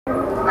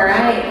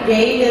right,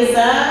 Gabe is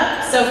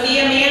up.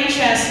 Sophia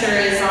Manchester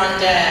is on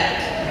deck.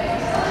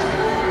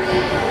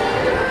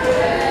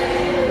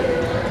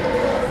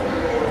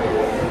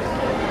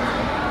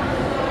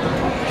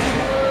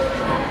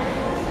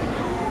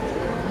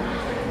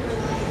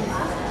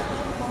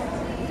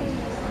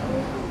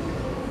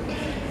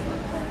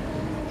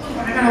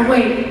 I gotta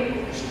wait.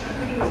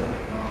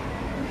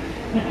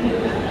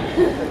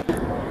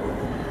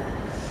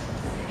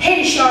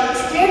 Hey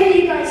Sharks, did any of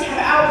you guys have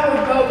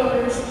outboard boat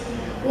motors?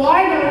 Well,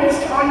 I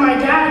noticed on my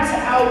dad's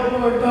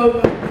outboard boat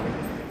motor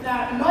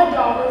that mud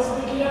daubers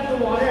would get up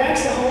the water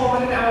exit hole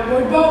on an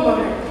outboard boat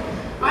motor.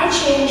 I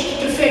changed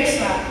to fix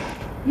that.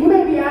 You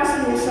may be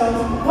asking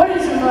yourself, what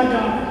is a mud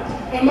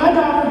dauber? A mud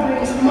dauber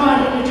brings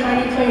mud into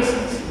tiny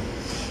places.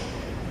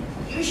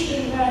 You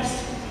should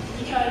invest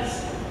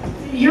because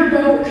your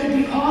boat could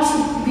be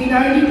possibly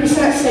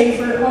 90%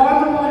 safer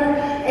on the water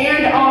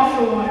and off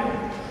the water.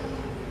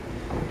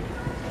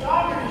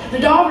 The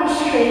dauber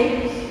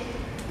screen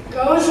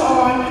goes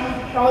on.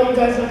 All you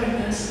guys look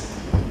at this.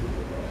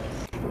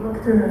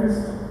 Look through this.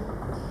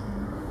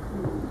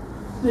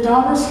 The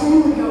dauber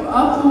screen would go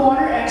up the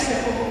water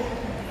exit hole.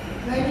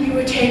 Then you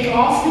would take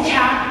off the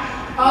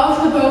cap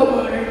of the boat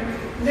motor.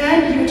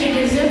 Then you would take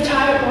a zip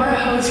tie or a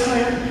hose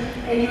clamp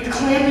and you would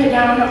clamp it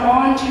down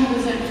onto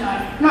the zip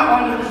tie.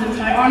 Not onto the zip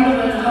tie, onto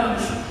the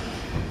hose.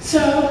 So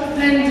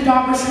then the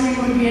dauber screen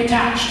would be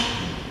attached.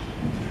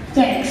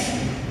 Thanks.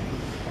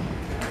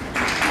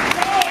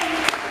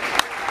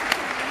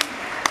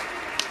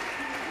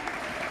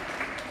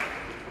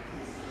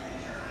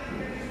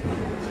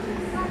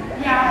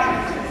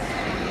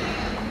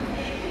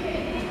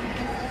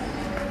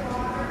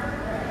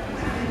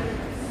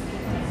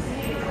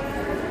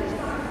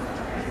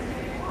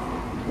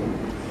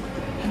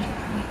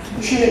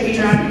 You shouldn't be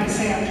drowning in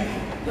sand.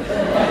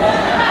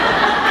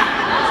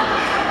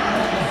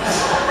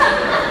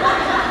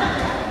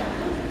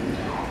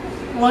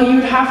 Well,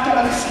 you'd have to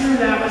unscrew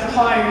that with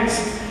pliers,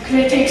 because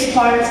it takes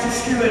pliers to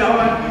screw it on,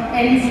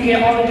 and you can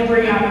get all the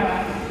debris out of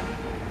that.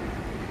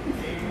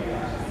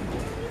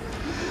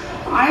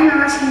 I'm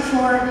asking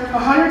for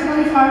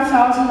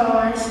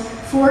 $125,000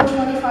 for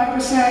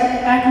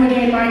 25%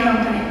 equity in my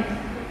company.